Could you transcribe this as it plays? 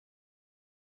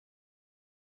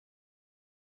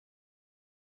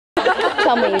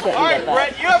tell me you didn't All right, get that.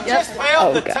 Brett, you have just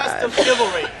failed the test of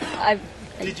chivalry.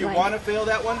 Did you want to fail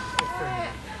that one?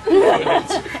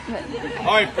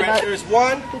 All right, Brett, there's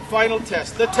one final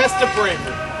test, the test of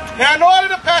bravery. Now, in order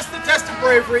to pass the test of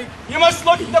bravery, you must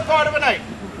look the part of a knight.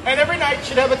 And every knight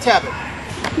should have a tabard.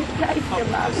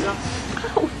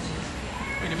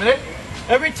 Wait a minute.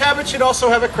 Every tabard should also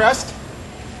have a crest.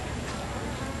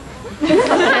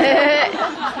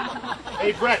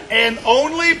 Hey, Brett, and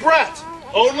only Brett,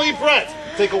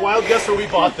 take a wild guess where we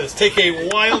bought this. Take a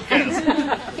wild guess.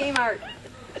 Kmart.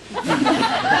 Who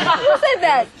said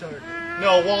that?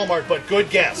 No, Walmart, but good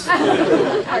guess.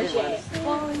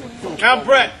 Now,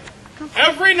 Brett,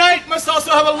 every knight must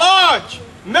also have a large,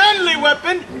 manly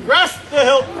weapon. Grasp the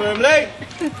hilt firmly.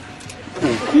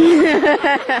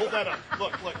 Hold that up.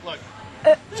 Look.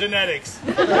 Genetics.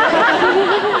 And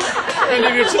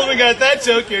if your children got that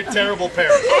joke, you're terrible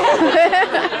parents.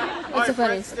 What's so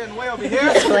funny? Stand way over here.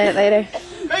 Explain it later.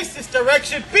 Face this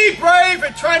direction. Be brave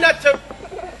and try not to...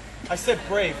 I said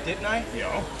brave, didn't I?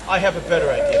 Yeah. I have a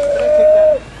better idea. Can I take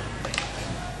that?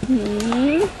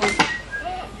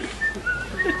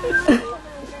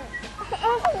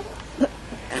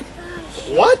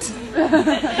 What?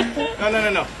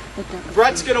 No.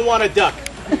 Brett's going to want a duck.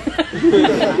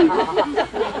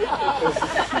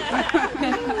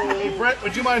 Hey, Brett,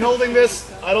 would you mind holding this?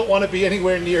 I don't want to be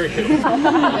anywhere near you. All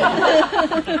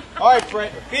right,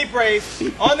 Brett, be brave.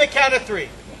 On the count of 3.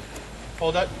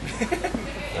 Hold up. I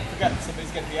forgot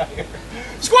somebody's going to be out here.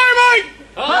 Squire Mike!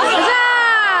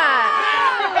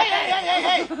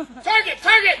 Hey!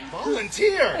 Target!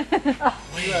 Volunteer!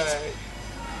 Wait.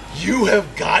 You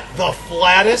have got the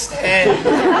flattest head.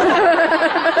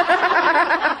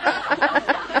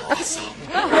 Awesome.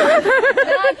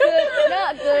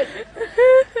 Not good.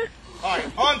 All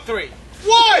right, on 3.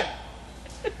 1,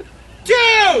 2, 3.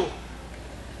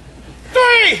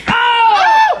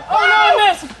 Oh no,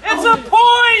 miss! It's a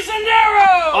poison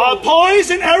arrow! A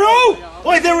poison arrow?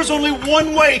 Why, there is only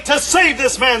one way to save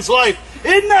this man's life.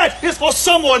 And that is for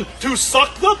someone to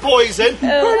suck the poison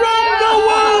around the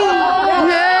wound.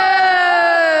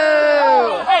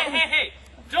 No! Hey!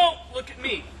 Don't look at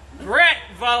me. Brett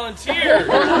volunteered.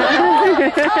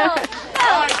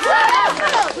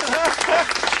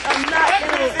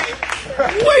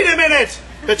 Wait a minute!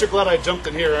 Bet you're glad I jumped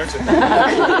in here, aren't you?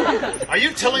 Are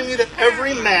you telling me that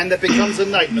every man that becomes a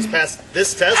knight must pass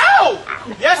this test? Ow!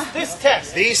 Yes, this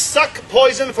test. The suck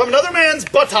poison from another man's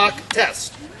buttock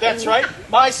test. That's right.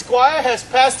 My squire has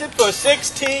passed it for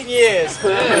 16 years. Ew!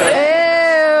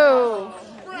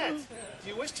 Brett, do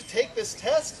you wish to take this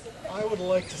test? I would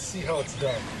like to see how it's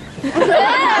done.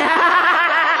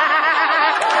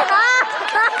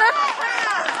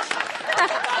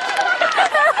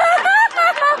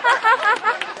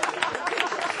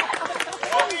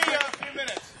 Only a few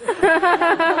minutes.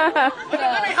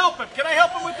 Let me help him. Can I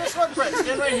help him with this one, Brett?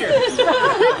 Stand right here.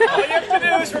 All you have to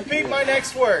do is repeat my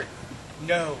next word.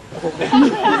 No.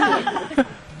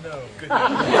 No. Good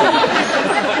night.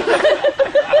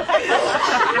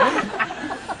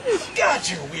 God,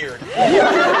 you're weird.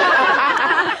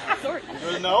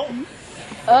 No?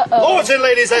 Uh-oh. Lords and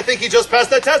ladies, I think he just passed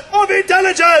the test of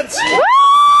intelligence!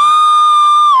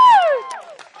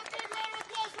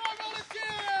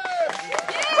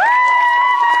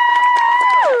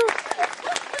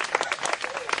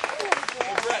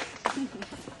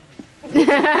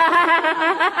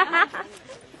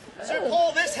 Sir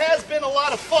Paul, this has been a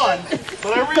lot of fun,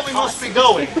 but I really must be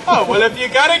going. Oh, well, if you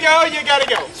gotta go, you gotta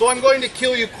go. So I'm going to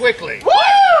kill you quickly.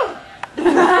 Woo! Who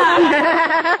did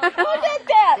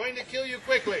that? I'm going to kill you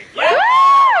quickly. Woo!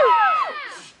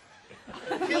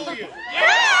 Kill you.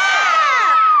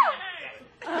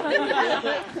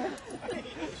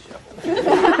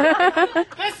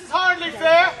 This is hardly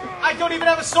fair. I don't even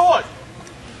have a sword.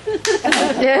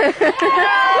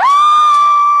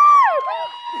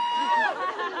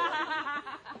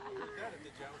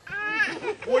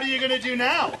 What are you going to do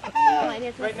now?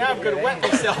 Right now I'm going to wet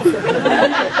myself.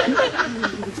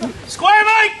 Squire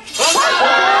Mike!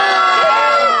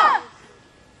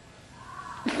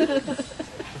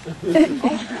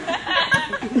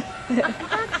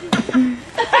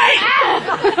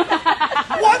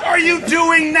 What are you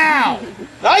doing now?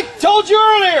 I told you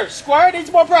earlier, Squire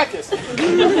needs more practice.